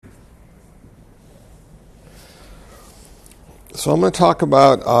So I'm going to talk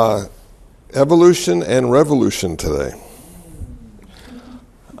about evolution and revolution today.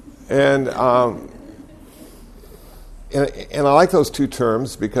 And I like those two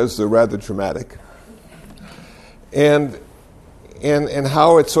terms because they're rather dramatic. And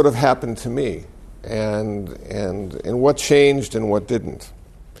how it sort of happened to me, and what changed and what didn't.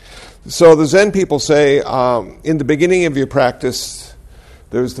 So the Zen people say, in the beginning of your practice,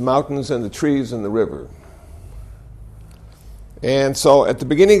 there's the mountains and the trees and the river. And so at the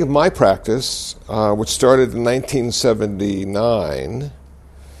beginning of my practice, which started in 1979,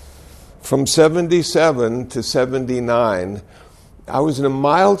 from 77 to 79, I was in a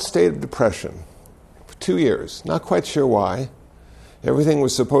mild state of depression for 2 years. Not quite sure why. Everything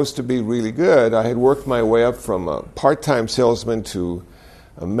was supposed to be really good. I had worked my way up from a part-time salesman to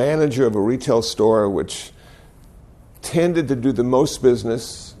a manager of a retail store, which tended to do the most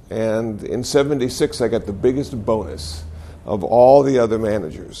business. And in 76, I got the biggest bonus of all the other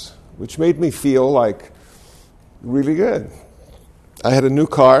managers, which made me feel like really good. I had a new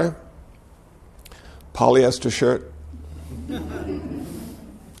car, polyester shirt,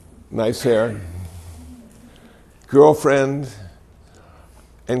 nice hair, girlfriend,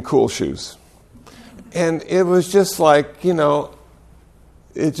 and cool shoes. And it was just like,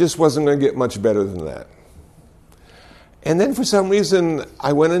 it just wasn't going to get much better than that. And then for some reason,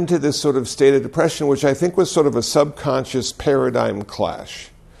 I went into this sort of state of depression, which I think was sort of a subconscious paradigm clash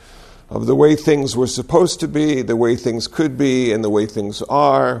of the way things were supposed to be, the way things could be, and the way things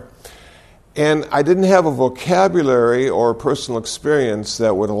are. And I didn't have a vocabulary or personal experience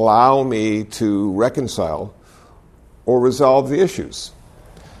that would allow me to reconcile or resolve the issues.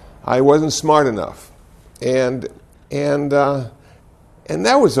 I wasn't smart enough. And that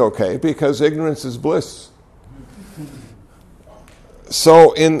was okay, because ignorance is bliss.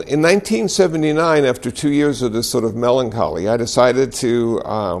 So in 1979, after 2 years of this sort of melancholy, I decided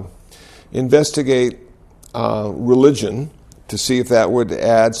to investigate religion to see if that would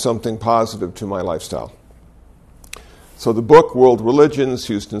add something positive to my lifestyle. So the book, World Religions,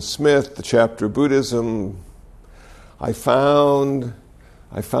 Huston Smith, the chapter Buddhism, I found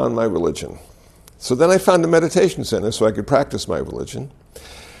my religion. So then I found a meditation center so I could practice my religion.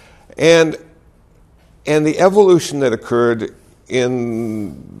 And the evolution that occurred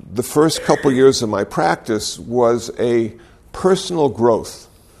in the first couple years of my practice was a personal growth,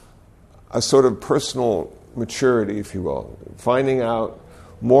 a sort of personal maturity, if you will, finding out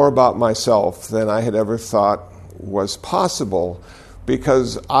more about myself than I had ever thought was possible,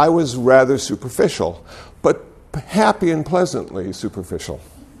 because I was rather superficial, but happy and pleasantly superficial.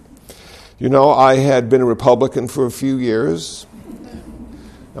 I had been a Republican for a few years.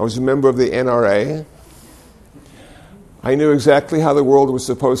 I was a member of the NRA. I knew exactly how the world was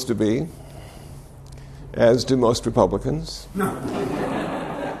supposed to be, as do most Republicans.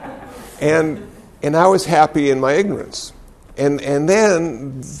 And I was happy in my ignorance. And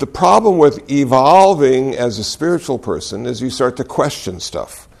then the problem with evolving as a spiritual person is you start to question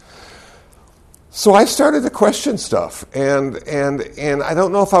stuff. So I started to question stuff, and I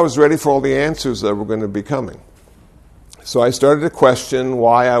don't know if I was ready for all the answers that were going to be coming. So I started to question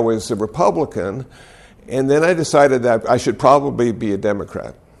why I was a Republican, and then I decided that I should probably be a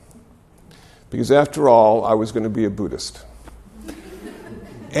Democrat, because after all, I was going to be a Buddhist.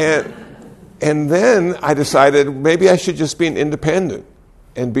 And then I decided maybe I should just be an independent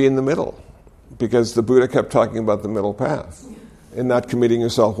and be in the middle, because the Buddha kept talking about the middle path and not committing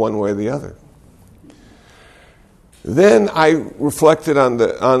yourself one way or the other. Then I reflected on the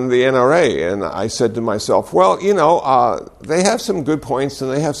NRA, and I said to myself, well, they have some good points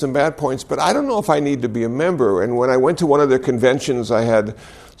and they have some bad points, but I don't know if I need to be a member. And when I went to one of their conventions, I had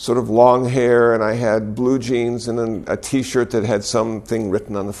sort of long hair, and I had blue jeans and then a T-shirt that had something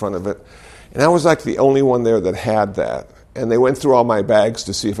written on the front of it. And I was like the only one there that had that. And they went through all my bags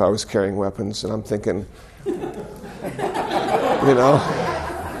to see if I was carrying weapons, and I'm thinking,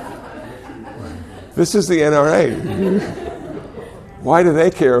 this is the NRA. Why do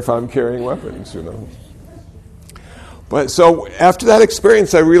they care if I'm carrying weapons, But so after that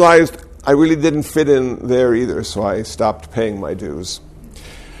experience, I realized I really didn't fit in there either, so I stopped paying my dues.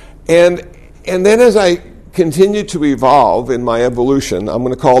 And then as I continued to evolve in my evolution, I'm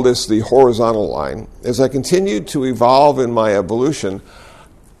going to call this the horizontal line. As I continued to evolve in my evolution,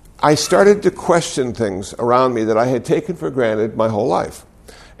 I started to question things around me that I had taken for granted my whole life.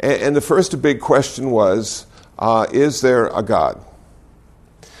 And the first big question was, is there a God?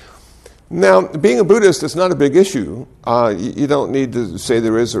 Now, being a Buddhist is not a big issue. You don't need to say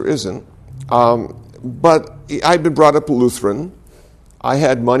there is or isn't. But I'd been brought up Lutheran. I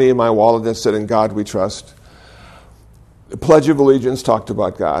had money in my wallet that said, "In God we trust." The Pledge of Allegiance talked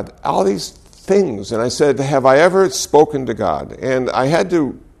about God. All these things. And I said, have I ever spoken to God? And I had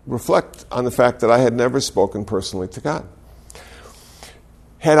to reflect on the fact that I had never spoken personally to God.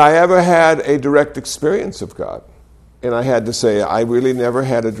 Had I ever had a direct experience of God? And I had to say, I really never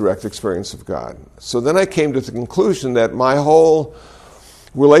had a direct experience of God. So then I came to the conclusion that my whole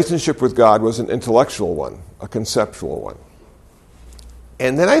relationship with God was an intellectual one, a conceptual one.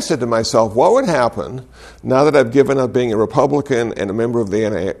 And then I said to myself, what would happen now that I've given up being a Republican and a member of the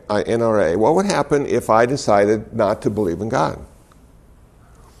NRA, what would happen if I decided not to believe in God?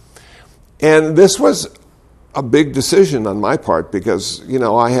 And this was a big decision on my part because,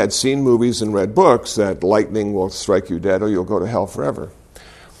 I had seen movies and read books that lightning will strike you dead or you'll go to hell forever.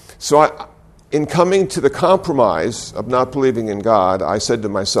 So in coming to the compromise of not believing in God, I said to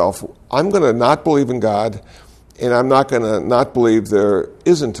myself, I'm going to not believe in God, and I'm not going to not believe there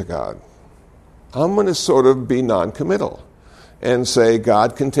isn't a God. I'm going to sort of be non-committal and say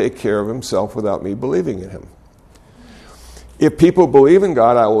God can take care of himself without me believing in him. If people believe in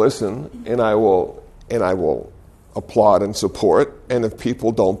God, I will listen, and I will applaud and support. And if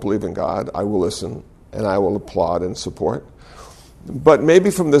people don't believe in God, I will listen, and I will applaud and support. But maybe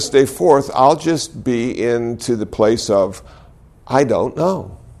from this day forth, I'll just be into the place of, I don't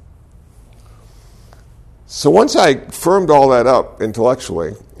know. So once I firmed all that up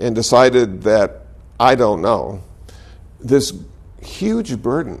intellectually and decided that I don't know, this huge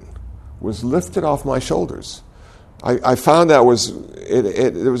burden was lifted off my shoulders. I found that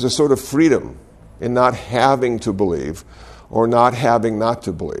there was a sort of freedom in not having to believe or not having not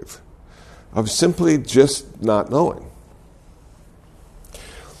to believe, of simply just not knowing.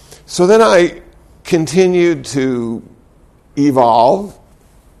 So then I continued to evolve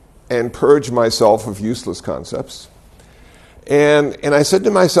and purge myself of useless concepts. And I said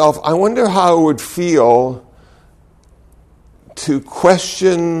to myself, I wonder how it would feel to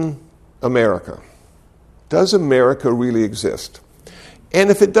question America. Does America really exist? And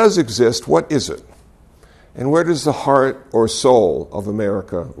if it does exist, what is it? And where does the heart or soul of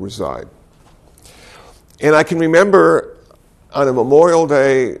America reside? And I can remember on a Memorial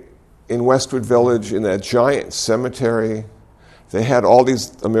Day in Westwood Village, in that giant cemetery, they had all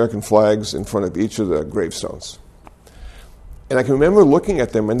these American flags in front of each of the gravestones. And I can remember looking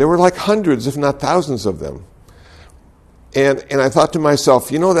at them, and there were like hundreds, if not thousands of them. And I thought to myself,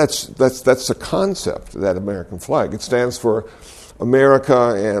 that's a concept, that American flag. It stands for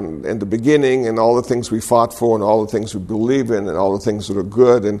America and the beginning and all the things we fought for and all the things we believe in and all the things that are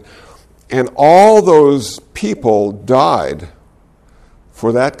good. And all those people died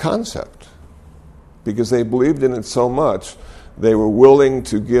for that concept because they believed in it so much they were willing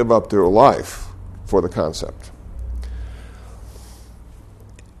to give up their life for the concept.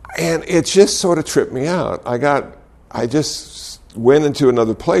 And it just sort of tripped me out. I just went into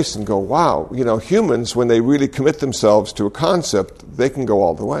another place and go, wow, humans, when they really commit themselves to a concept, they can go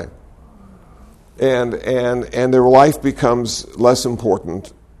all the way. And their life becomes less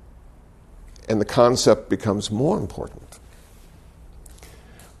important, and the concept becomes more important.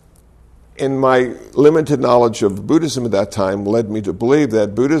 And my limited knowledge of Buddhism at that time led me to believe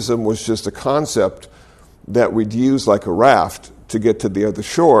that Buddhism was just a concept that we'd use like a raft to get to the other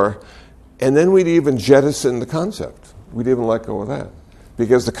shore, and then we'd even jettison the concept. We'd even let go of that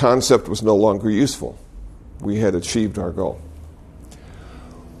because the concept was no longer useful. We had achieved our goal.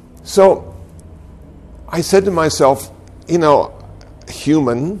 So I said to myself,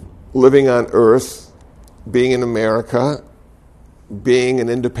 human, living on Earth, being in America, being an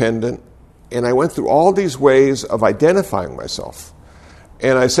independent, and I went through all these ways of identifying myself.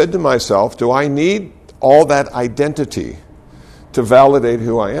 And I said to myself, do I need all that identity to validate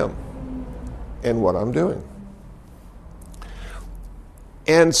who I am and what I'm doing?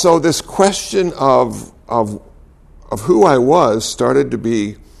 And so this question of who I was started to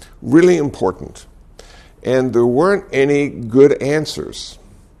be really important. And there weren't any good answers.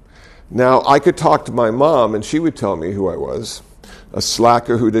 Now, I could talk to my mom, and she would tell me who I was, a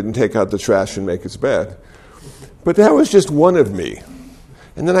slacker who didn't take out the trash and make his bed. But that was just one of me.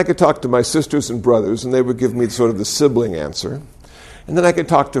 And then I could talk to my sisters and brothers, and they would give me sort of the sibling answer. And then I could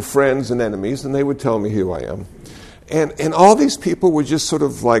talk to friends and enemies, and they would tell me who I am. And all these people were just sort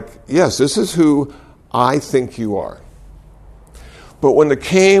of like, yes, this is who I think you are. But when it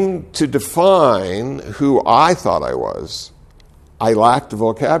came to define who I thought I was, I lacked the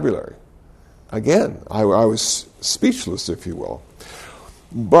vocabulary. Again, I was speechless, if you will.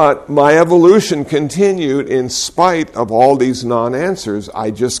 But my evolution continued in spite of all these non-answers. I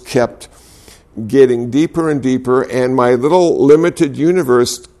just kept getting deeper and deeper, and my little limited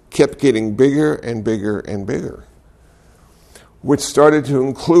universe kept getting bigger and bigger and bigger. which started to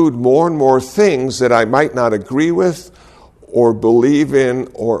include more and more things that I might not agree with or believe in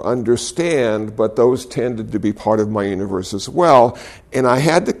or understand, but those tended to be part of my universe as well. And I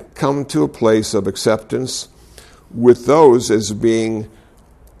had to come to a place of acceptance with those as being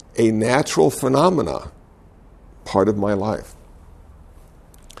a natural phenomena, part of my life.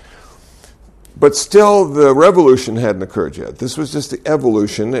 But still, the revolution hadn't occurred yet. This was just the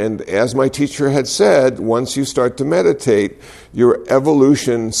evolution, and as my teacher had said, once you start to meditate, your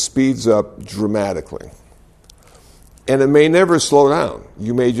evolution speeds up dramatically. And it may never slow down.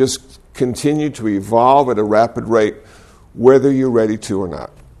 You may just continue to evolve at a rapid rate, whether you're ready to or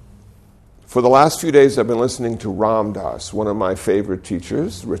not. For the last few days, I've been listening to Ram Dass, one of my favorite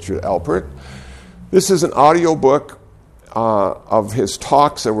teachers, Richard Alpert. This is an audio book of his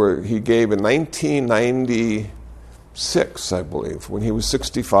talks that he gave in 1996, I believe, when he was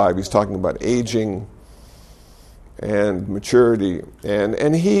 65. He's talking about aging and maturity.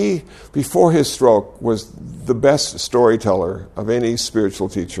 And he, before his stroke, was the best storyteller of any spiritual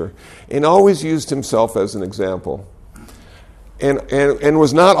teacher and always used himself as an example. And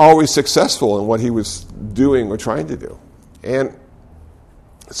was not always successful in what he was doing or trying to do. And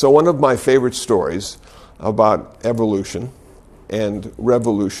so one of my favorite stories about evolution and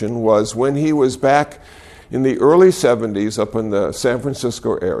revolution was when he was back in the early 70s up in the San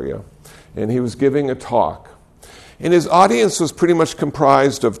Francisco area, and he was giving a talk. And his audience was pretty much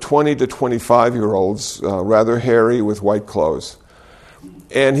comprised of 20 to 25-year-olds, rather hairy with white clothes.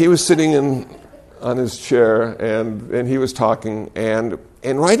 And he was sitting on his chair, and he was talking, and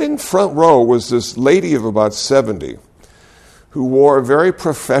right in front row was this lady of about 70 who wore very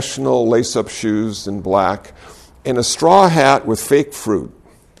professional lace-up shoes in black and a straw hat with fake fruit.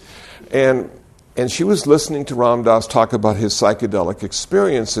 And she was listening to Ram Dass talk about his psychedelic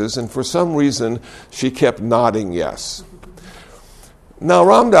experiences, and for some reason, she kept nodding yes. Now,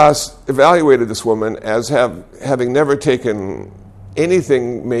 Ram Dass evaluated this woman as having never taken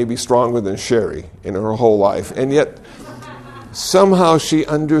anything maybe stronger than sherry in her whole life, and yet somehow she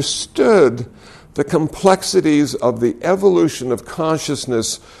understood the complexities of the evolution of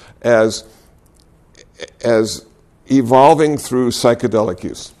consciousness as evolving through psychedelic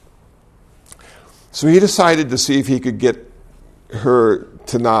use. So he decided to see if he could get her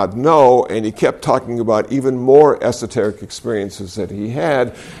to nod no, and he kept talking about even more esoteric experiences that he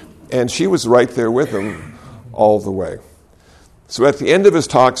had, and she was right there with him all the way. So at the end of his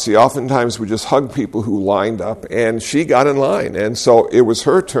talks, he oftentimes would just hug people who lined up, and she got in line. And so it was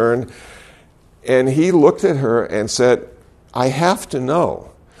her turn, and he looked at her and said, I have to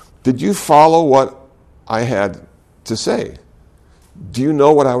know, did you follow what I had to say? Do you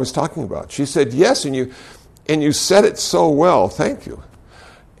know what I was talking about? She said, yes, and you said it so well, thank you.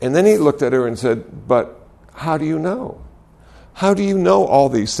 And then he looked at her and said, but how do you know? How do you know all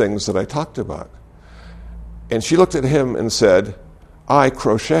these things that I talked about? And she looked at him and said, I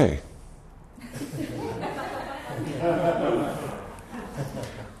crochet.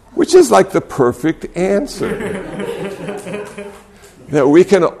 Which is like the perfect answer. That we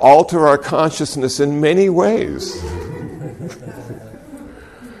can alter our consciousness in many ways.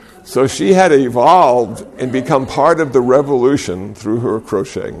 So she had evolved and become part of the revolution through her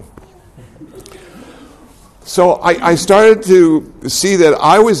crocheting. So I started to see that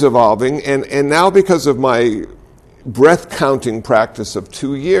I was evolving, and now because of my breath counting practice of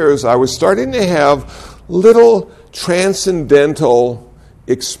 2 years, I was starting to have little transcendental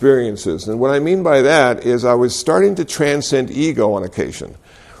experiences. And what I mean by that is I was starting to transcend ego on occasion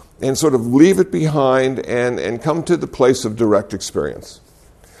and sort of leave it behind and come to the place of direct experience.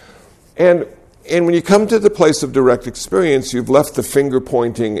 And when you come to the place of direct experience, you've left the finger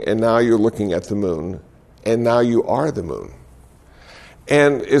pointing, and now you're looking at the moon, and now you are the moon.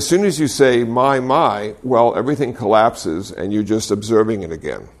 And as soon as you say, my, well, everything collapses, and you're just observing it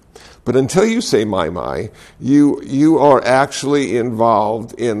again. But until you say, my, you are actually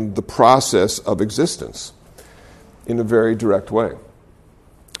involved in the process of existence in a very direct way.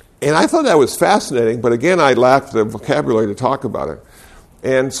 And I thought that was fascinating, but again, I lacked the vocabulary to talk about it.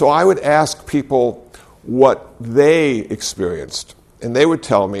 And so I would ask people what they experienced, and they would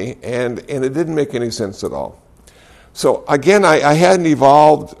tell me, and it didn't make any sense at all. So again, I hadn't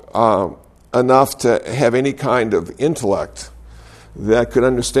evolved enough to have any kind of intellect that could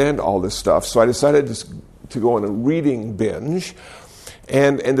understand all this stuff. So I decided to go on a reading binge.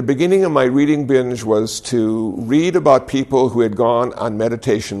 And the beginning of my reading binge was to read about people who had gone on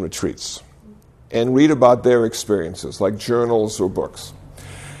meditation retreats and read about their experiences, like journals or books.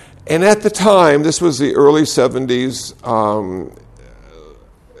 And at the time, this was the early 70s,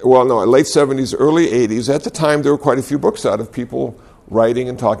 late 70s, early 80s. At the time, there were quite a few books out of people writing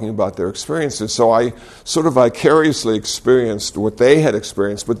and talking about their experiences. So I sort of vicariously experienced what they had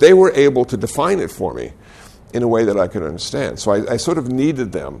experienced, but they were able to define it for me in a way that I could understand. So I sort of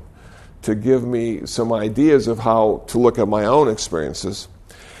needed them to give me some ideas of how to look at my own experiences.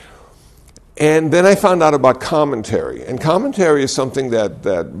 And then I found out about commentary. And commentary is something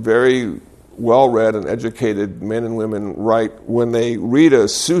that very well-read and educated men and women write when they read a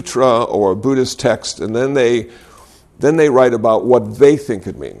sutra or a Buddhist text, and then they write about what they think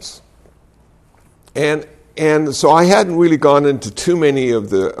it means. And so I hadn't really gone into too many of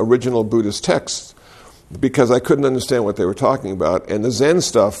the original Buddhist texts because I couldn't understand what they were talking about, and the Zen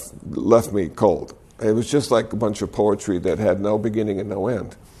stuff left me cold. It was just like a bunch of poetry that had no beginning and no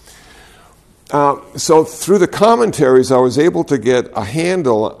end. So through the commentaries, I was able to get a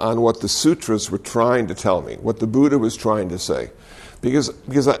handle on what the sutras were trying to tell me, what the Buddha was trying to say. Because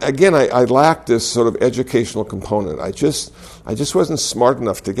again, I lacked this sort of educational component. I just wasn't smart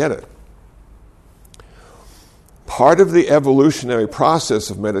enough to get it. Part of the evolutionary process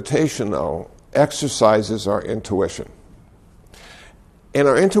of meditation, though, exercises our intuition. And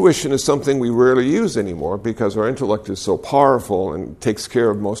our intuition is something we rarely use anymore because our intellect is so powerful and takes care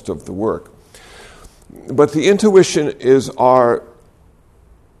of most of the work. But the intuition is our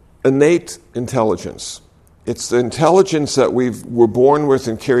innate intelligence. It's the intelligence that we're born with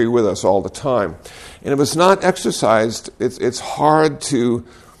and carry with us all the time. And if it's not exercised, it's hard to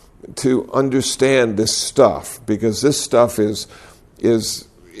understand this stuff, because this stuff is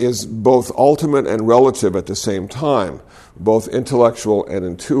both ultimate and relative at the same time, both intellectual and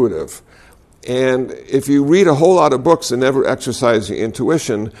intuitive. And if you read a whole lot of books and never exercise your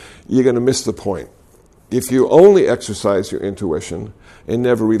intuition, you're going to miss the point. If you only exercise your intuition and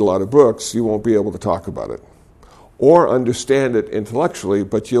never read a lot of books, you won't be able to talk about it or understand it intellectually,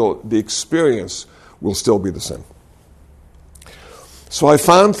 but the experience will still be the same. So I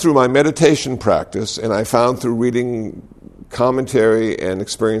found through my meditation practice, and I found through reading commentary and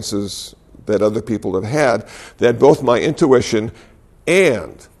experiences that other people have had, that both my intuition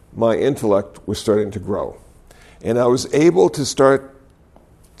and my intellect were starting to grow. And I was able to start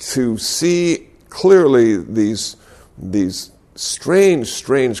to see clearly these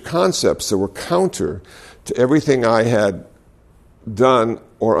strange concepts that were counter to everything I had done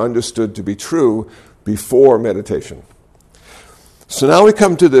or understood to be true before meditation. So now we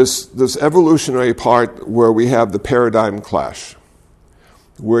come to this evolutionary part where we have the paradigm clash,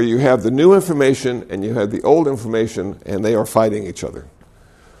 where you have the new information and you have the old information, and they are fighting each other.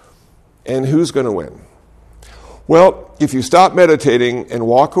 And who's going to win? Well, if you stop meditating and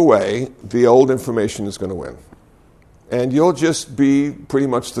walk away, the old information is going to win. And you'll just be pretty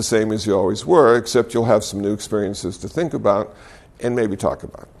much the same as you always were, except you'll have some new experiences to think about and maybe talk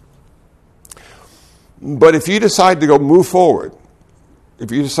about. But if you decide to move forward,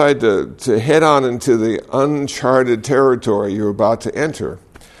 if you decide to head on into the uncharted territory you're about to enter,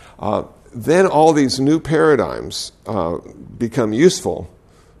 then all these new paradigms become useful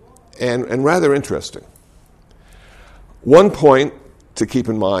and rather interesting. One point to keep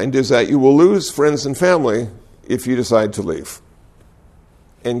in mind is that you will lose friends and family if you decide to leave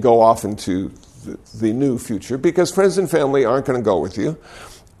and go off into the new future, because friends and family aren't going to go with you,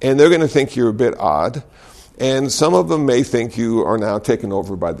 and they're going to think you're a bit odd, and some of them may think you are now taken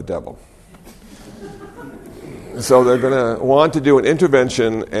over by the devil. So they're going to want to do an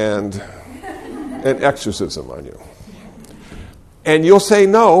intervention and an exorcism on you. And you'll say,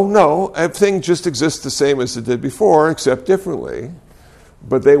 no, everything just exists the same as it did before, except differently.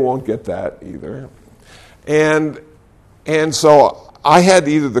 But they won't get that either. And so I had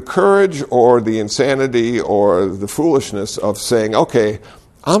either the courage or the insanity or the foolishness of saying, okay,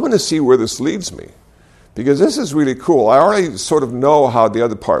 I'm going to see where this leads me. Because this is really cool. I already sort of know how the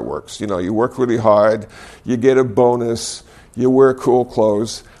other part works. You know, you work really hard, you get a bonus, you wear cool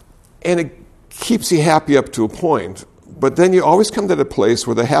clothes, and it keeps you happy up to a point. But then you always come to the place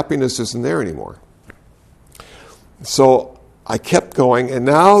where the happiness isn't there anymore. So I kept going, and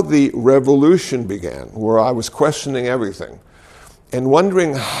now the revolution began, where I was questioning everything and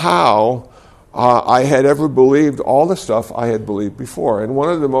wondering how I had ever believed all the stuff I had believed before. And one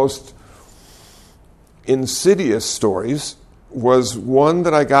of the most insidious stories was one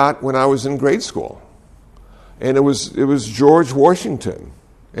that I got when I was in grade school. And it was George Washington.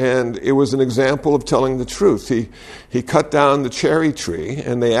 And it was an example of telling the truth. He cut down the cherry tree,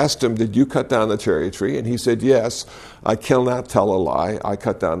 and they asked him, did you cut down the cherry tree? And he said, yes, I cannot tell a lie. I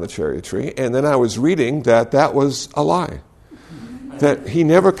cut down the cherry tree. And then I was reading that was a lie, that he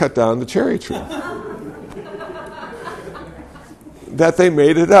never cut down the cherry tree. that they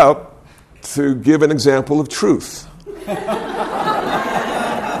made it up to give an example of truth.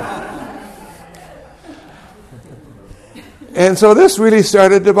 And so this really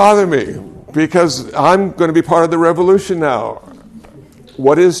started to bother me, because I'm going to be part of the revolution now.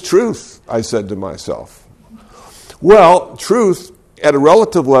 What is truth? I said to myself. Well, truth at a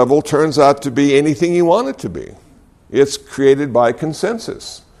relative level turns out to be anything you want it to be. It's created by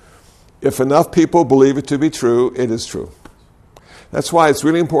consensus. If enough people believe it to be true, it is true. That's why it's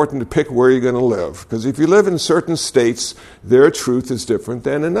really important to pick where you're going to live, because if you live in certain states, their truth is different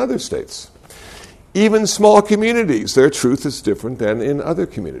than in other states. Even small communities, their truth is different than in other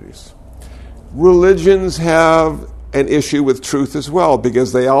communities. Religions have an issue with truth as well,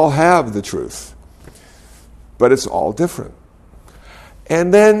 because they all have the truth. But it's all different.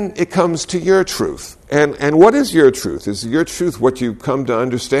 And then it comes to your truth. And what is your truth? Is your truth what you've come to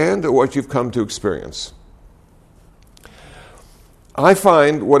understand or what you've come to experience? I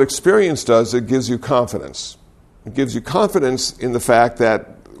find what experience does, it gives you confidence. It gives you confidence in the fact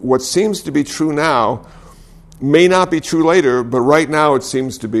that what seems to be true now may not be true later, but right now it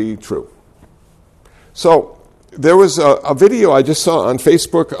seems to be true. So there was a video I just saw on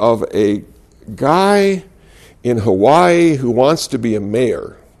Facebook of a guy in Hawaii who wants to be a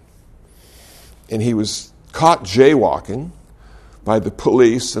mayor. And he was caught jaywalking by the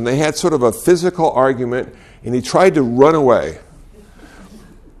police, and they had sort of a physical argument, and he tried to run away.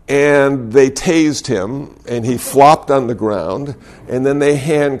 And they tased him, and he flopped on the ground, and then they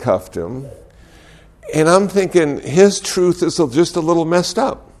handcuffed him. And I'm thinking his truth is just a little messed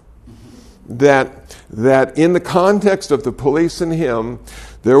up. That in the context of the police and him,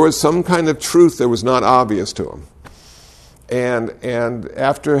 there was some kind of truth that was not obvious to him. And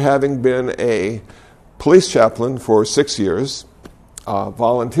after having been a police chaplain for 6 years,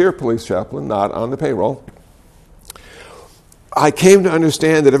 volunteer police chaplain, not on the payroll, I came to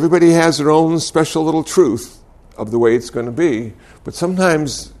understand that everybody has their own special little truth of the way it's going to be, but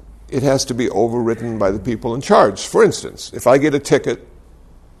sometimes it has to be overridden by the people in charge. For instance, if I get a ticket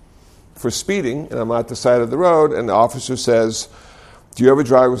for speeding and I'm at the side of the road and the officer says, "Do you have a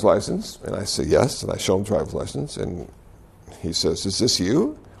driver's license?" And I say, "Yes," and I show him driver's license, and he says, "Is this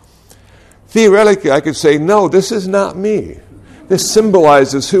you?" Theoretically, I could say, "No, this is not me. This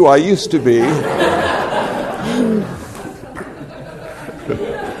symbolizes who I used to be."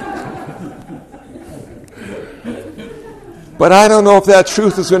 But I don't know if that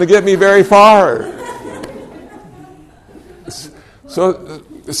truth is going to get me very far. So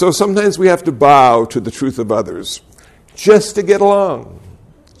sometimes we have to bow to the truth of others just to get along,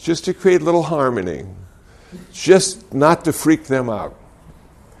 just to create a little harmony, just not to freak them out.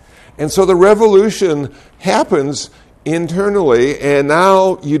 And so the revolution happens internally, and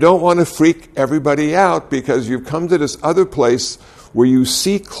now you don't want to freak everybody out because you've come to this other place where you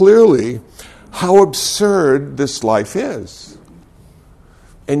see clearly how absurd this life is,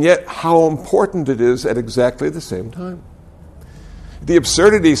 and yet how important it is at exactly the same time. The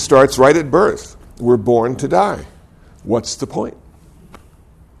absurdity starts right at birth. We're born to die. What's the point?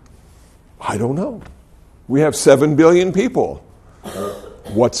 I don't know. We have 7 billion people.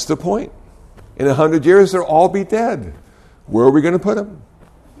 What's the point? In 100 years, they'll all be dead. Where are we going to put them?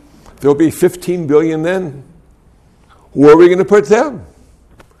 There'll be 15 billion then. Where are we going to put them?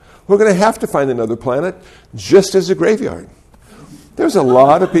 We're going to have to find another planet just as a graveyard. There's a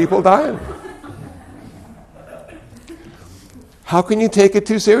lot of people dying. How can you take it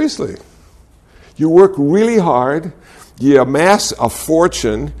too seriously? You work really hard, you amass a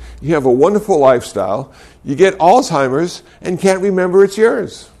fortune, you have a wonderful lifestyle, you get Alzheimer's and can't remember it's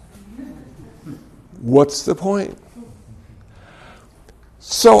yours. What's the point?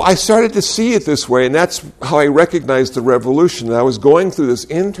 So I started to see it this way, and that's how I recognized the revolution. That I was going through this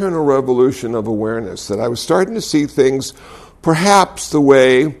internal revolution of awareness, that I was starting to see things perhaps the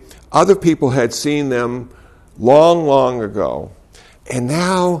way other people had seen them long, long ago. And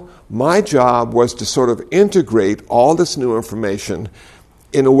now my job was to sort of integrate all this new information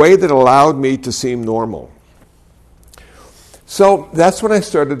in a way that allowed me to seem normal. So that's when I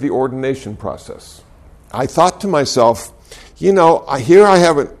started the ordination process. I thought to myself, here I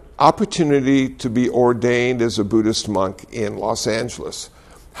have an opportunity to be ordained as a Buddhist monk in Los Angeles.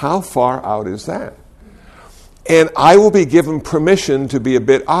 How far out is that? And I will be given permission to be a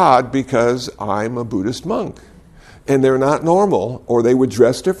bit odd because I'm a Buddhist monk. And they're not normal, or they would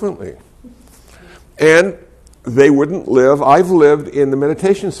dress differently. And they wouldn't live. I've lived in the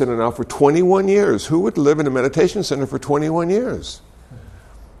meditation center now for 21 years. Who would live in a meditation center for 21 years?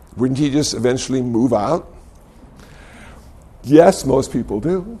 Wouldn't you just eventually move out? Yes, most people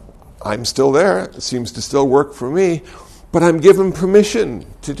do. I'm still there. It seems to still work for me. But I'm given permission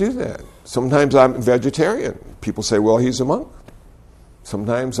to do that. Sometimes I'm vegetarian. People say, well, he's a monk.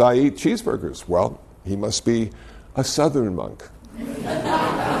 Sometimes I eat cheeseburgers. Well, he must be a southern monk.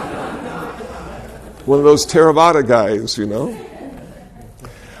 One of those Theravada guys, you know.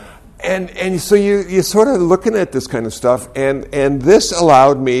 And so you're sort of looking at this kind of stuff, and this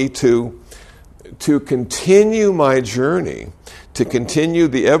allowed me to continue my journey, to continue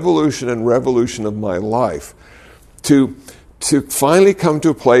the evolution and revolution of my life, to finally come to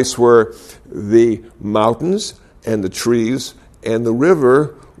a place where the mountains and the trees and the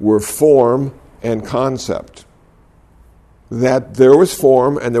river were form and concept. That there was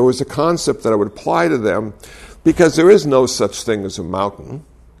form and there was a concept that I would apply to them, because there is no such thing as a mountain.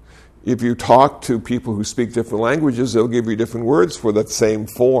 If you talk to people who speak different languages, they'll give you different words for that same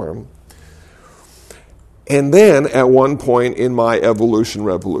form. And then, at one point in my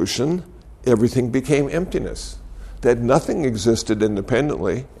revolution, everything became emptiness. That nothing existed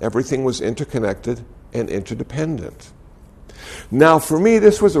independently. Everything was interconnected and interdependent. Now, for me,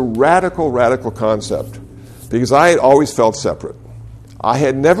 this was a radical concept, because I had always felt separate. I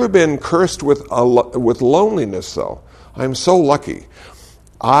had never been cursed with loneliness, though. I'm so lucky.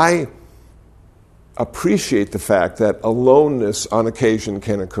 I appreciate the fact that aloneness on occasion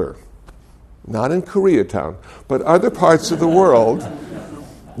can occur. Not in Koreatown, but other parts of the world,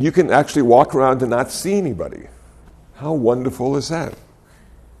 you can actually walk around and not see anybody. How wonderful is that?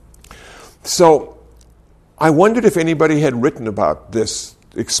 So, I wondered if anybody had written about this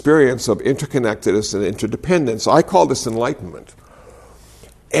experience of interconnectedness and interdependence. I call this enlightenment.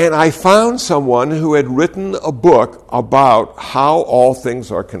 And I found someone who had written a book about how all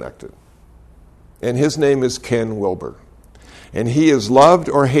things are connected. And his name is Ken Wilber. And he is loved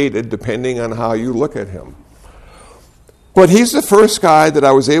or hated depending on how you look at him. But he's the first guy that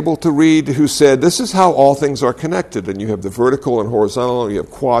I was able to read who said, this is how all things are connected. And you have the vertical and horizontal, and you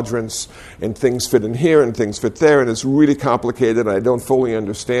have quadrants, and things fit in here and things fit there, and it's really complicated, and I don't fully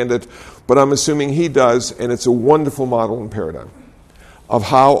understand it. But I'm assuming he does, and it's a wonderful model and paradigm of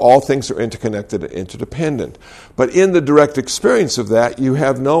how all things are interconnected and interdependent. But in the direct experience of that, you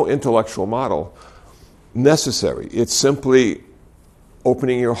have no intellectual model necessary. It's simply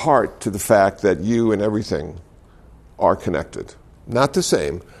opening your heart to the fact that you and everything are connected. Not the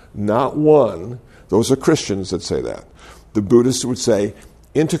same, not one. Those are Christians that say that. The Buddhists would say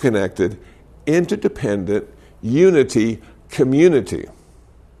interconnected, interdependent, unity, community.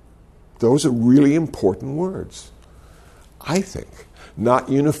 Those are really important words, I think. Not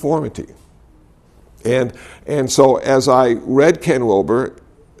uniformity. And so as I read Ken Wilber,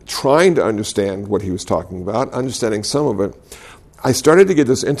 trying to understand what he was talking about, understanding some of it, I started to get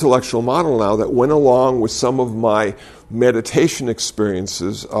this intellectual model now that went along with some of my meditation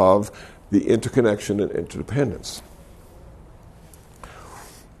experiences of the interconnection and interdependence.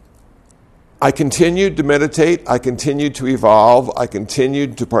 I continued to meditate, I continued to evolve, I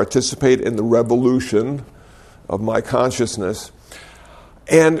continued to participate in the revolution of my consciousness.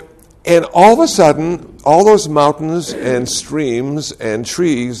 And all of a sudden, all those mountains and streams and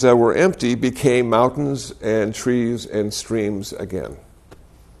trees that were empty became mountains and trees and streams again.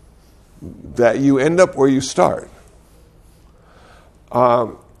 That you end up where you start.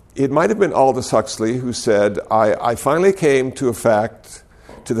 It might have been Aldous Huxley who said, I finally came to the fact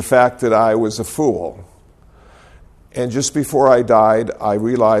that I was a fool. And just before I died, I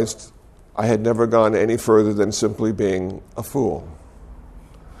realized I had never gone any further than simply being a fool.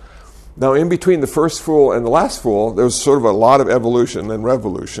 Now, in between the first fool and the last fool, there was sort of a lot of evolution and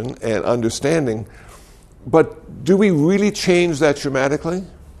revolution and understanding. But do we really change that dramatically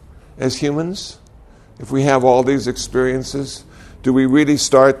as humans? If we have all these experiences, do we really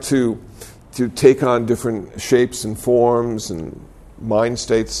start to take on different shapes and forms and mind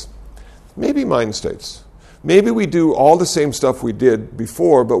states? Maybe mind states. Maybe we do all the same stuff we did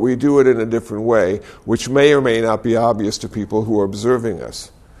before, but we do it in a different way, which may or may not be obvious to people who are observing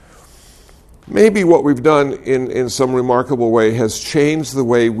us. Maybe what we've done in some remarkable way has changed the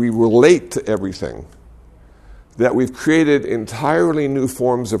way we relate to everything. That we've created entirely new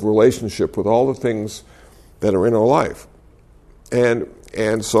forms of relationship with all the things that are in our life.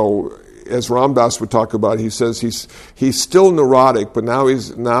 And so, as Ram Dass would talk about, he says he's still neurotic, but now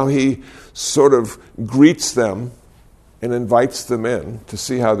he sort of greets them and invites them in to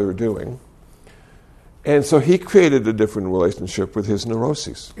see how they're doing. And so he created a different relationship with his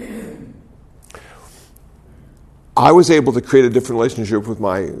neuroses. I was able to create a different relationship with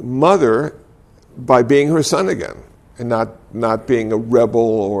my mother by being her son again, and not being a rebel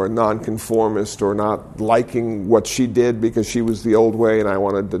or a nonconformist or not liking what she did because she was the old way and I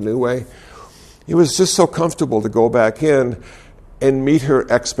wanted the new way. it was just so comfortable to go back in and meet her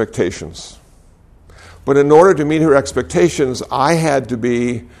expectations. But in order to meet her expectations, I had to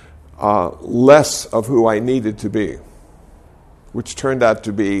be less of who I needed to be, which turned out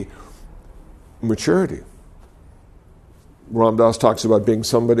to be maturity. Ram Dass talks about being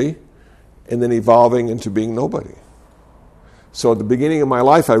somebody and then evolving into being nobody. So at the beginning of my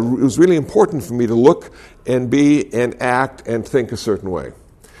life, it was really important for me to look and be and act and think a certain way,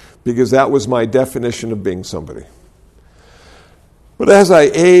 because that was my definition of being somebody. But as I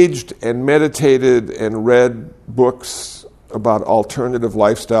aged and meditated and read books about alternative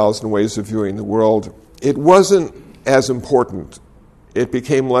lifestyles and ways of viewing the world, it wasn't as important. It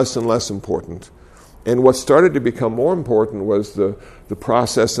became less and less important. And what started to become more important was the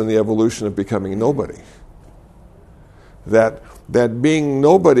process and the evolution of becoming nobody. That being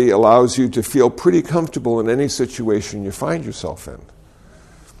nobody allows you to feel pretty comfortable in any situation you find yourself in.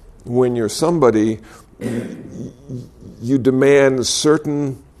 When you're somebody, you demand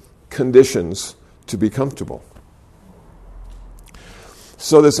certain conditions to be comfortable.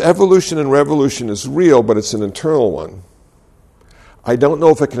 So this evolution and revolution is real, but it's an internal one. I don't know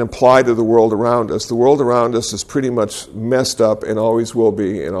if it can apply to the world around us. The world around us is pretty much messed up and always will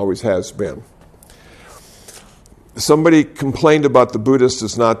be and always has been. Somebody complained about the Buddhists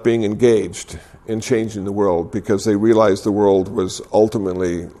as not being engaged in changing the world because they realized the world was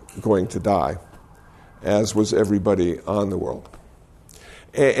ultimately going to die, as was everybody on the world.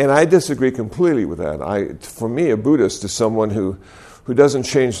 And I disagree completely with that. For me, a Buddhist is someone who doesn't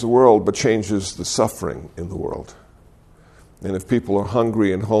change the world but changes the suffering in the world. And if people are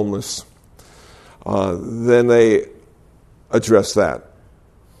hungry and homeless, then they address that.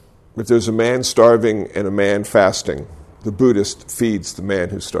 If there's a man starving and a man fasting, the Buddhist feeds the man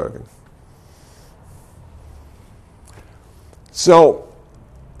who's starving. So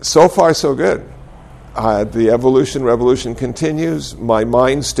far, so good. The revolution continues. My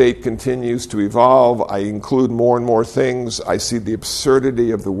mind state continues to evolve. I include more and more things. I see the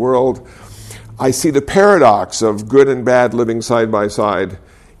absurdity of the world. I see the paradox of good and bad living side by side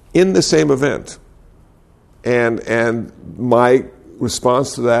in the same event. And my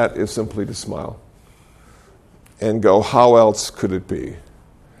response to that is simply to smile and go, how else could it be?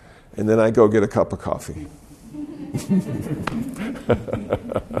 And then I go get a cup of coffee.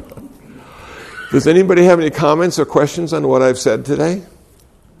 Does anybody have any comments or questions on what I've said today?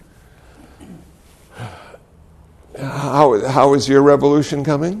 How is your revolution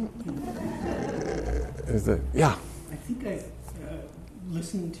coming? Yeah. I think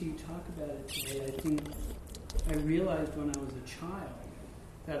listening to you talk about it today, I think I realized when I was a child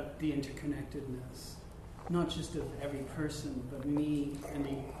that the interconnectedness, not just of every person, but me and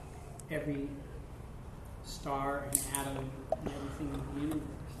every star and atom and everything in the universe,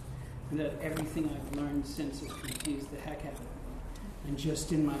 and that everything I've learned since has confused the heck out of me. And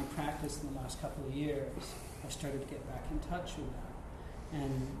just in my practice in the last couple of years, I started to get back in touch with that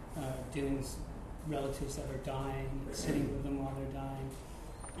and doing relatives that are dying, sitting with them while they're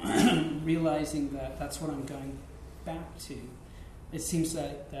dying, realizing that that's what I'm going back to. It seems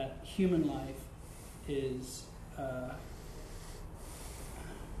that human life is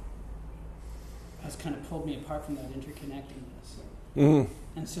has kind of pulled me apart from that interconnectedness. Mm-hmm.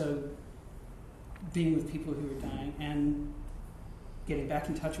 And so being with people who are dying and getting back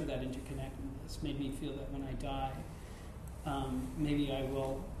in touch with that interconnectedness made me feel that when I die, maybe I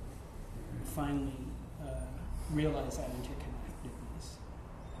will finally realize that interconnectedness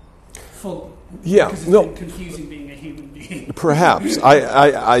fully. Yeah, because it's been confusing being a human being. Perhaps.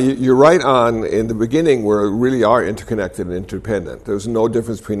 You're right on in the beginning where we really are interconnected and interdependent. There's no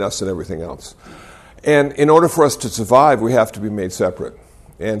difference between us and everything else. And in order for us to survive, we have to be made separate.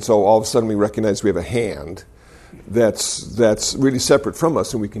 And so all of a sudden we recognize we have a hand that's really separate from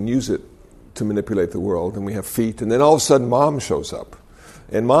us, and we can use it to manipulate the world, and we have feet. And then all of a sudden Mom shows up.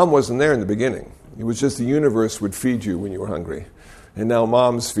 And Mom wasn't there in the beginning. It was just the universe would feed you when you were hungry. And now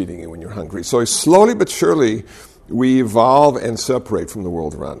Mom's feeding you when you're hungry. So slowly but surely, we evolve and separate from the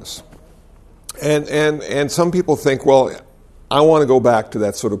world around us. And some people think, well, I want to go back to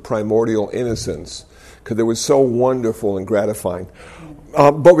that sort of primordial innocence because it was so wonderful and gratifying.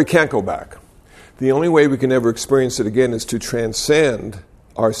 But we can't go back. The only way we can ever experience it again is to transcend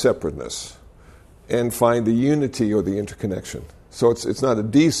our separateness and find the unity or the interconnection. So it's not a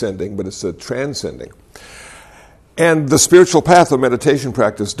descending, but it's a transcending. And the spiritual path of meditation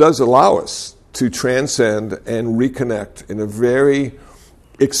practice does allow us to transcend and reconnect in a very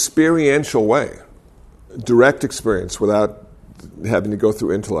experiential way, direct experience without having to go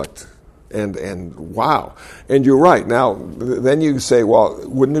through intellect And wow. And you're right. Now, then you say, well,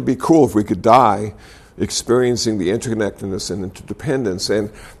 wouldn't it be cool if we could die experiencing the interconnectedness and interdependence?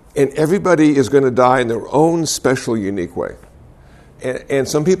 And everybody is going to die in their own special, unique way. And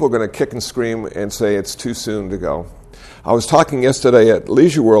some people are going to kick and scream and say it's too soon to go. I was talking yesterday at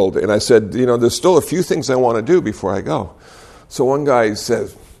Leisure World, and I said, there's still a few things I want to do before I go. So one guy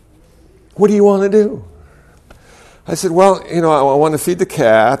says, what do you want to do? I said, well, I want to feed the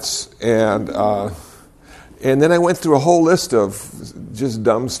cats, and then I went through a whole list of just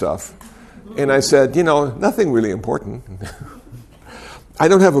dumb stuff. And I said, nothing really important. I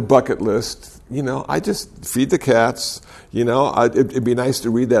don't have a bucket list. I just feed the cats. It'd be nice to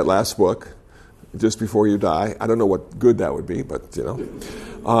read that last book just before you die. I don't know what good that would be, but,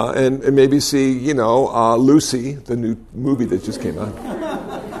 and maybe see, Lucy, the new movie that just came out.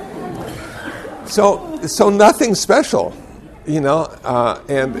 So nothing special, and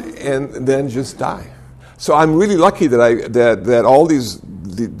then just die. So I'm really lucky that all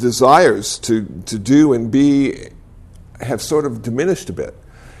the desires to do and be have sort of diminished a bit,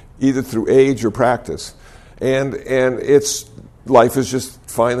 either through age or practice, and life is just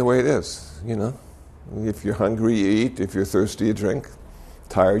fine the way it is. If you're hungry, you eat. If you're thirsty, you drink.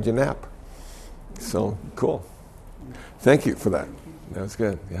 Tired, you nap. So cool. Thank you for that. That was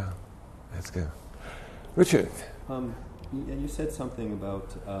good. Yeah, that's good. Richard. You said something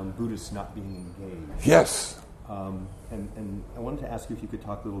about Buddhists not being engaged. Yes. And I wanted to ask you if you could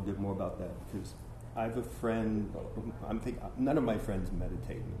talk a little bit more about that, because I have a friend. None of my friends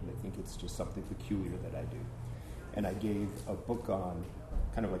meditate. I think it's just something peculiar that I do. And I gave a book on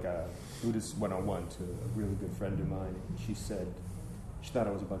kind of like a Buddhist 101 to a really good friend of mine. And she said she thought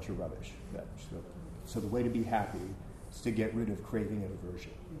it was a bunch of rubbish. So the way to be happy is to get rid of craving and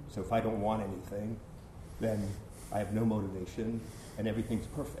aversion. So if I don't want anything, then I have no motivation and everything's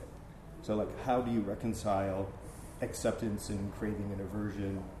perfect. So how do you reconcile acceptance and craving and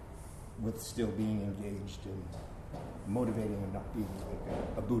aversion with still being engaged and motivating and not being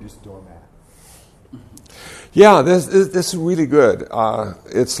like a Buddhist doormat? Yeah, this is really good.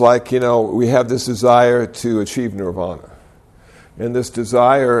 It's like, we have this desire to achieve nirvana. And this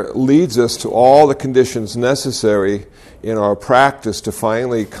desire leads us to all the conditions necessary in our practice to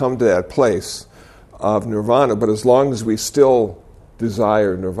finally come to that place of nirvana. But as long as we still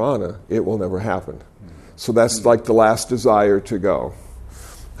desire nirvana, it will never happen. So that's like the last desire to go.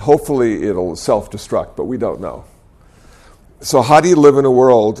 Hopefully it'll self-destruct, but we don't know. So how do you live in a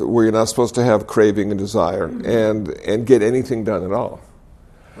world where you're not supposed to have craving and desire and get anything done at all?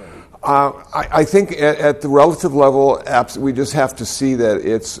 I think at the relative level, we just have to see that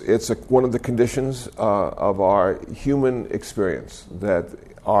it's one of the conditions of our human experience, that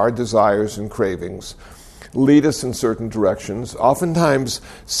our desires and cravings lead us in certain directions, oftentimes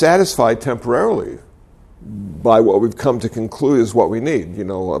satisfied temporarily by what we've come to conclude is what we need.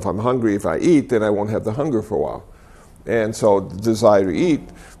 If I'm hungry, if I eat, then I won't have the hunger for a while. And so the desire to eat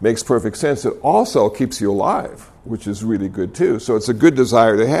makes perfect sense. It also keeps you alive, which is really good too. So it's a good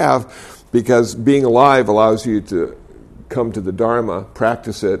desire to have, because being alive allows you to come to the Dharma,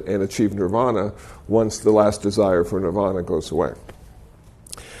 practice it, and achieve nirvana once the last desire for nirvana goes away.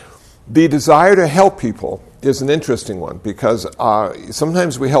 The desire to help people is an interesting one, because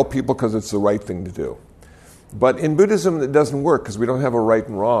sometimes we help people because it's the right thing to do. But in Buddhism, it doesn't work because we don't have a right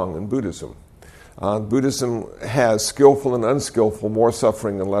and wrong in Buddhism. Buddhism has skillful and unskillful, more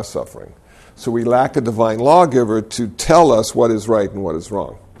suffering and less suffering. So we lack a divine lawgiver to tell us what is right and what is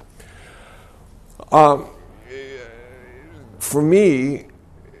wrong. For me,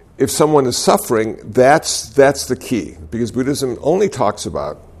 if someone is suffering, that's the key, because Buddhism only talks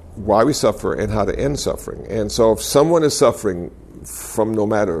about why we suffer and how to end suffering. And so if someone is suffering from no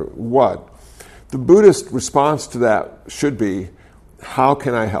matter what, the Buddhist response to that should be, how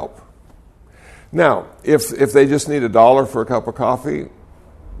can I help? Now, if they just need $1 for a cup of coffee,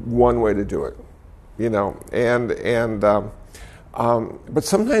 one way to do it, but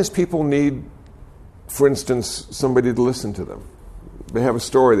sometimes people need, for instance, somebody to listen to them. They have a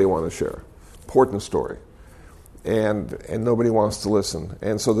story they want to share, important story, and nobody wants to listen.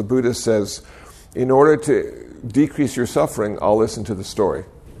 And so the Buddhist says, in order to decrease your suffering, I'll listen to the story,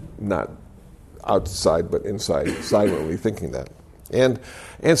 not outside but inside, silently thinking that. And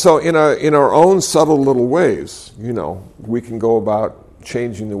so in our own subtle little ways, we can go about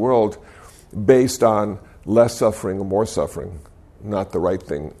changing the world based on less suffering or more suffering, not the right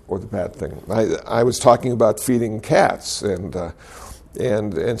thing or the bad thing. I was talking about feeding cats, and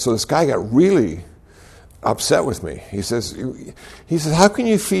so this guy got really upset with me. He says, how can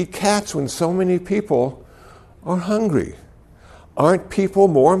you feed cats when so many people are hungry? aren't people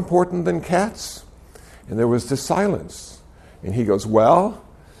more important than cats? And there was this silence. And he goes, well,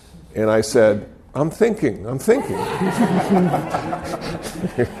 and I said, I'm thinking.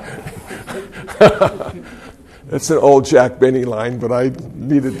 It's an old Jack Benny line, but I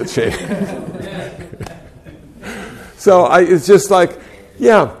needed the change. It's just like,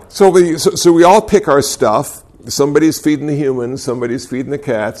 yeah. So we all pick our stuff. Somebody's feeding the humans, somebody's feeding the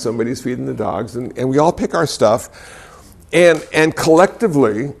cats, somebody's feeding the dogs, and we all pick our stuff. And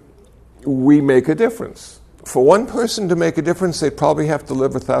collectively, we make a difference. For one person to make a difference, they probably have to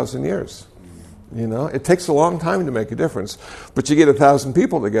live 1,000 years. It takes a long time to make a difference. But you get 1,000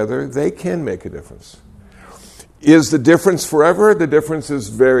 people together, they can make a difference. Is the difference forever? The difference is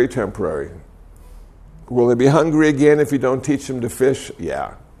very temporary. Will they be hungry again if you don't teach them to fish?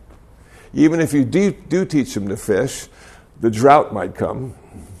 Yeah. Even if you do teach them to fish, the drought might come,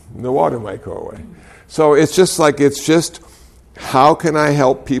 and the water might go away. So it's just how can I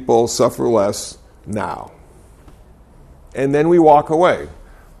help people suffer less now? And then we walk away.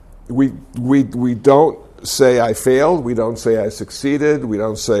 We don't say I failed. We don't say I succeeded. We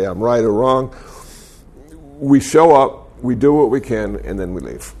don't say I'm right or wrong. We show up, we do what we can, and then we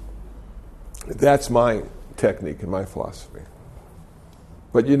leave. That's my technique and my philosophy.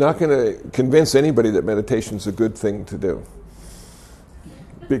 But you're not going to convince anybody that meditation is a good thing to do,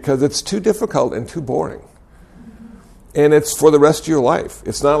 because it's too difficult and too boring. And it's for the rest of your life.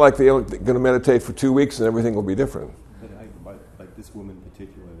 It's not like they're going to meditate for 2 weeks and everything will be different. Like this woman in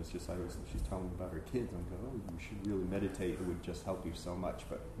particular, she's telling me about her kids. I'm going, you should really meditate. It would just help you so much.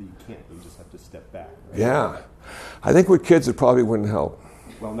 But you can't. You just have to step back. Right? Yeah. I think with kids it probably wouldn't help.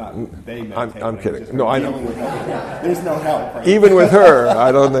 Well, not they meditate. I'm kidding. No, I know. There's no help. Right? Even with her,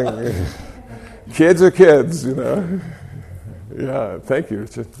 I don't think. Kids are kids, Yeah, thank you.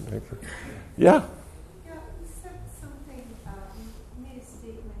 Thank you. Yeah. Yeah, you said something, you made a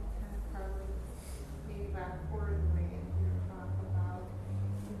statement kind of probably maybe about a quarter of the way in your talk about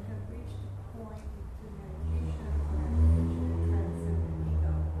you have reached a point through meditation where you transcend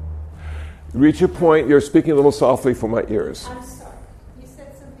ego. Reach a point, you're speaking a little softly for my ears. I'm sorry. You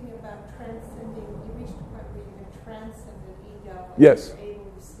said something about transcending, you reached a point where you can transcend the ego and Yes. you're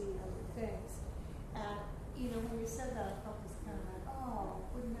able to see other things. And, when you said that, I felt this kind of like, oh,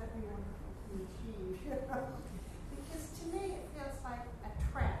 wouldn't that be wonderful to achieve? Because to me, it feels like a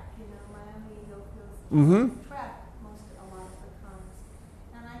trap, my own ego feels like a trap a lot of the times.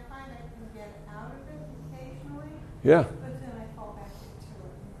 And I find I can get out of it occasionally, Yeah. but then I fall back into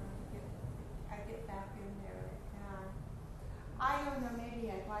it, I get back in there. And I don't know, maybe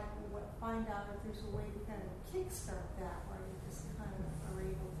I'd like to find out if there's a way to kind of kickstart that, where you just kind of are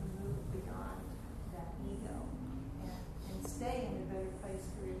able to move beyond that ego and stay in a better place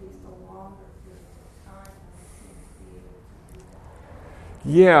for at least a longer period of time. I seem to be able to do that.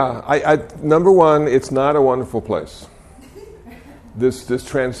 Yeah, I number one, it's not a wonderful place. This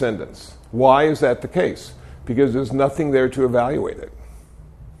transcendence. Why is that the case? Because there's nothing there to evaluate it.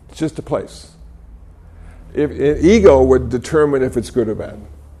 It's just a place. Ego would determine if it's good or bad.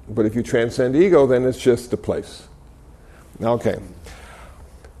 But if you transcend ego, then it's just a place. Okay.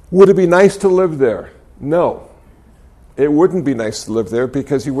 Would it be nice to live there? No. It wouldn't be nice to live there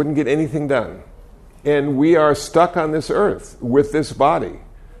because you wouldn't get anything done. And we are stuck on this earth with this body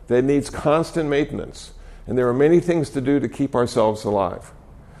that needs constant maintenance. And there are many things to do to keep ourselves alive.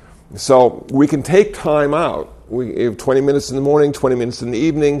 So we can take time out. We have 20 minutes in the morning, 20 minutes in the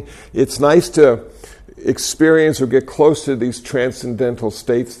evening. It's nice to experience or get close to these transcendental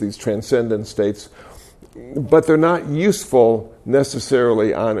states, these transcendent states, but they're not useful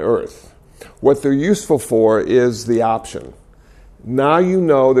necessarily on earth. What they're useful for is the option. Now you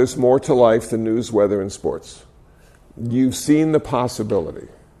know there's more to life than news, weather, and sports. You've seen the possibility.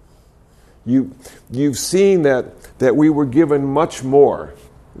 You've seen that we were given much more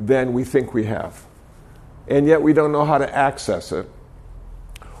than we think we have. And yet we don't know how to access it.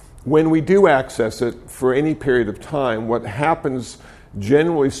 When we do access it for any period of time, what happens,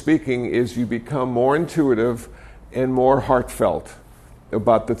 generally speaking, is you become more intuitive and more heartfelt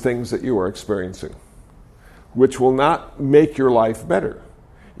about the things that you are experiencing, which will not make your life better.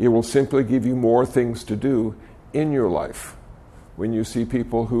 It will simply give you more things to do in your life when you see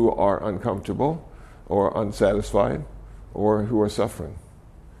people who are uncomfortable or unsatisfied or who are suffering.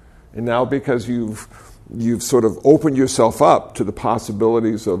 And now because you've sort of opened yourself up to the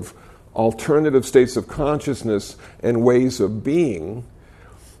possibilities of alternative states of consciousness and ways of being,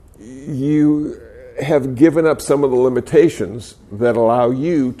 you have given up some of the limitations that allow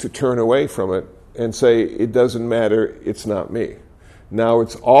you to turn away from it and say, it doesn't matter, it's not me. Now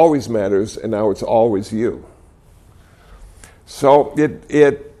it's always matters, and now it's always you. So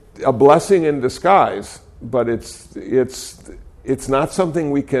it a blessing in disguise, but it's not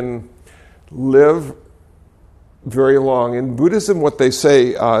something we can live very long. In Buddhism, what they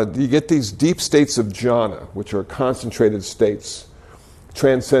say, you get these deep states of jhana, which are concentrated states,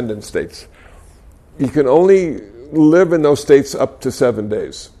 transcendent states. You can only live in those states up to 7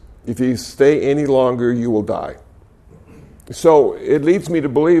 days. If you stay any longer, you will die. So it leads me to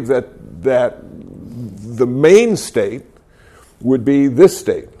believe that the main state would be this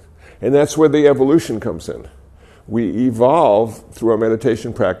state. And that's where the evolution comes in. We evolve through our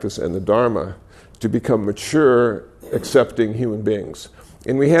meditation practice and the Dharma to become mature, accepting human beings.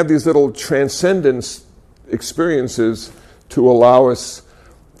 And we have these little transcendence experiences to allow us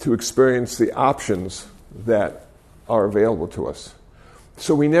to experience the options that are available to us.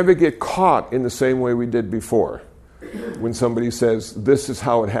 So we never get caught in the same way we did before. When somebody says, this is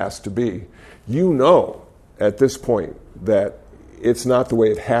how it has to be, you know at this point that it's not the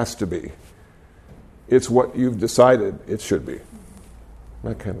way it has to be. It's what you've decided it should be.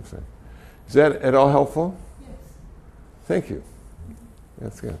 That kind of thing. Is that at all helpful? Yes. Thank you.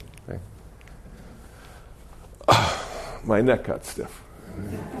 That's good. Thanks. My neck got stiff.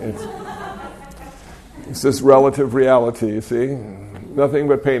 It's this relative reality, you see? Nothing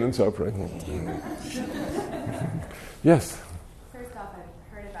but pain and suffering. Yes? First off,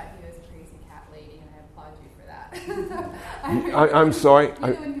 I've heard about you as a crazy cat lady, and I applaud you for that. I'm sorry. You're the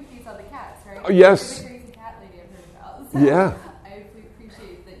one who feeds all the cats, right? Yes. You're the crazy cat lady I've heard about. So Yeah. I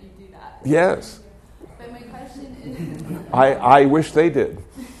appreciate that you do that. Yes. But my question is... I wish they did.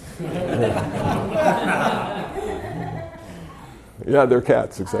 Yeah, they're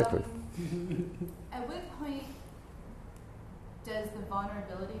cats, exactly. At what point does the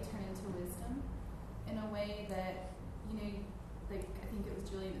vulnerability turn into wisdom in a way that, like I think it was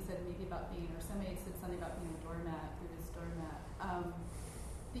Julian that said maybe about being, or somebody said something about being a doormat, Buddhist doormat,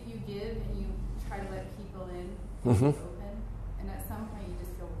 that you give and you try to let people in, open, and at some point you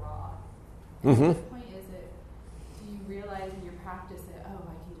just feel raw. At what point is it, do you realize in your practice that, I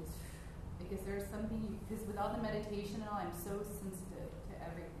can just, because there's something, because with all the meditation and all, I'm so sensitive to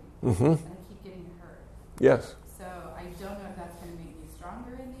everything, and I keep getting hurt. Yes. So I don't know if that's going to make me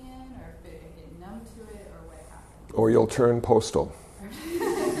stronger in the end, or if I get numb to it, or what happens. Or you'll turn postal.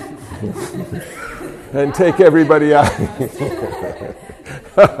 And take everybody out.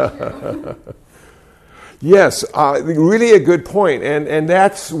 Yes, really a good point. And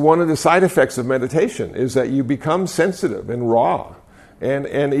that's one of the side effects of meditation, is that you become sensitive and raw.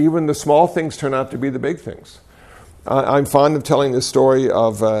 And even the small things turn out to be the big things. I'm fond of telling this story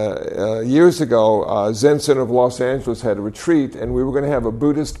of years ago, Zen Center of Los Angeles had a retreat, and we were going to have a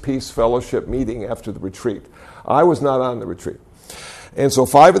Buddhist Peace Fellowship meeting after the retreat. I was not on the retreat. And so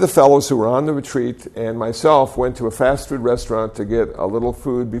 5 of the fellows who were on the retreat and myself went to a fast food restaurant to get a little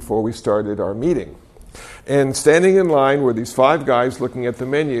food before we started our meeting. And standing in line were these 5 guys looking at the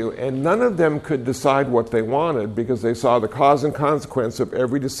menu, and none of them could decide what they wanted because they saw the cause and consequence of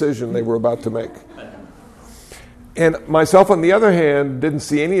every decision they were about to make. And myself, on the other hand, didn't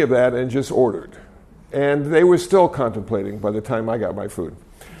see any of that and just ordered. And they were still contemplating by the time I got my food.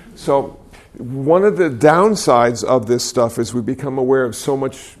 So one of the downsides of this stuff is we become aware of so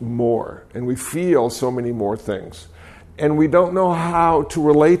much more, and we feel so many more things. And we don't know how to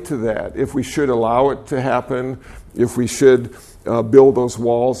relate to that, if we should allow it to happen, if we should build those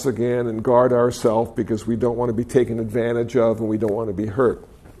walls again and guard ourselves because we don't want to be taken advantage of and we don't want to be hurt.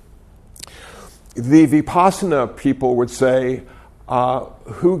 The Vipassana people would say,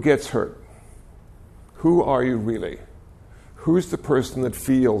 who gets hurt? Who are you really? Who's the person that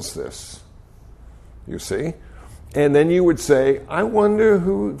feels this? You see? And then you would say, I wonder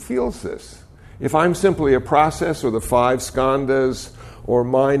who feels this. If I'm simply a process, or the 5 skandhas, or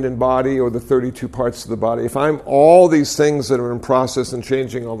mind and body, or the 32 parts of the body, if I'm all these things that are in process and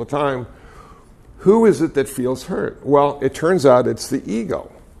changing all the time, who is it that feels hurt? Well, it turns out it's the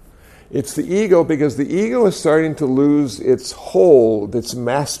ego. It's the ego because the ego is starting to lose its hold, its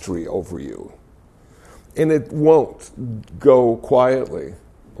mastery over you. And it won't go quietly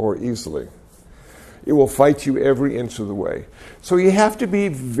or easily. It will fight you every inch of the way. So you have to be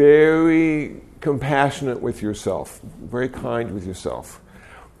very compassionate with yourself, very kind with yourself,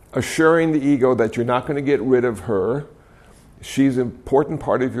 assuring the ego that you're not going to get rid of her. She's an important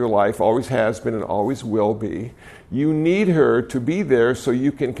part of your life, always has been and always will be. You need her to be there so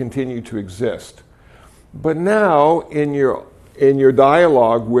you can continue to exist. But now, in your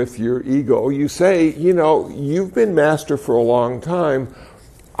dialogue with your ego, you say, you've been master for a long time.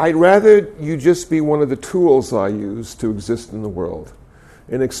 I'd rather you just be one of the tools I use to exist in the world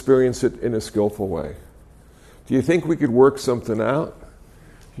and experience it in a skillful way. Do you think we could work something out?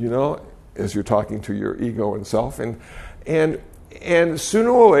 You know, as you're talking to your ego and self. And sooner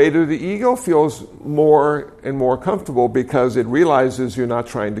or later, the ego feels more and more comfortable because it realizes you're not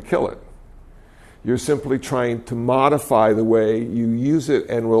trying to kill it. You're simply trying to modify the way you use it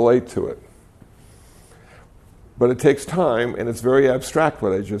and relate to it. But it takes time, and it's very abstract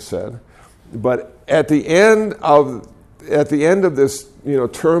what I just said. But at the end of this, you know,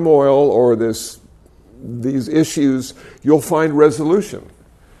 turmoil or these issues, you'll find resolution.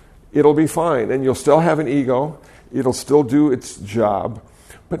 It'll be fine, and you'll still have an ego. It'll still do its job.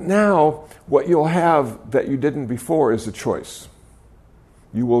 But now, what you'll have that you didn't before is a choice.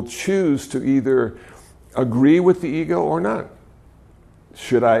 You will choose to either agree with the ego or not.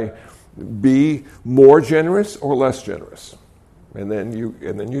 Should I be more generous or less generous? And then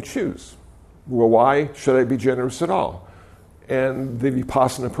you choose. Well, why should I be generous at all? And the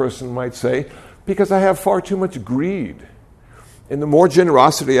Vipassana person might say, because I have far too much greed. And the more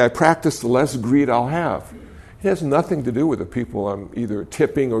generosity I practice, the less greed I'll have. It has nothing to do with the people I'm either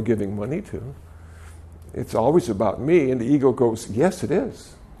tipping or giving money to. It's always about me, and the ego goes, yes, it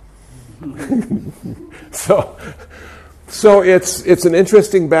is. So it's an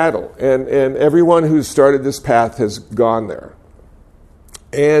interesting battle, and everyone who's started this path has gone there.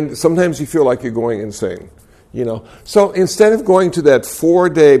 And sometimes you feel like you're going insane, you know. So instead of going to that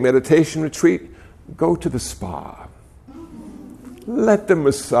 4-day meditation retreat, go to the spa. Let them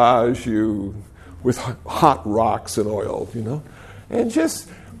massage you with hot rocks and oil, you know, and just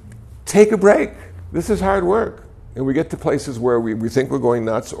take a break. This is hard work. And we get to places where we think we're going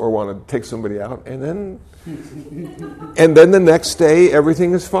nuts or want to take somebody out, and then the next day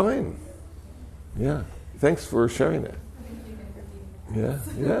everything is fine. Yeah. Thanks for sharing that. Yeah.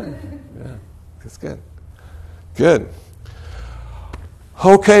 That's good. Good.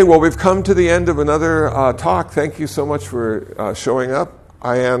 Okay, well, we've come to the end of another talk. Thank you so much for showing up.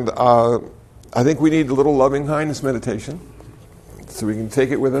 And I think we need a little loving-kindness meditation so we can take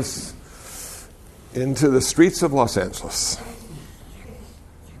it with us into the streets of Los Angeles.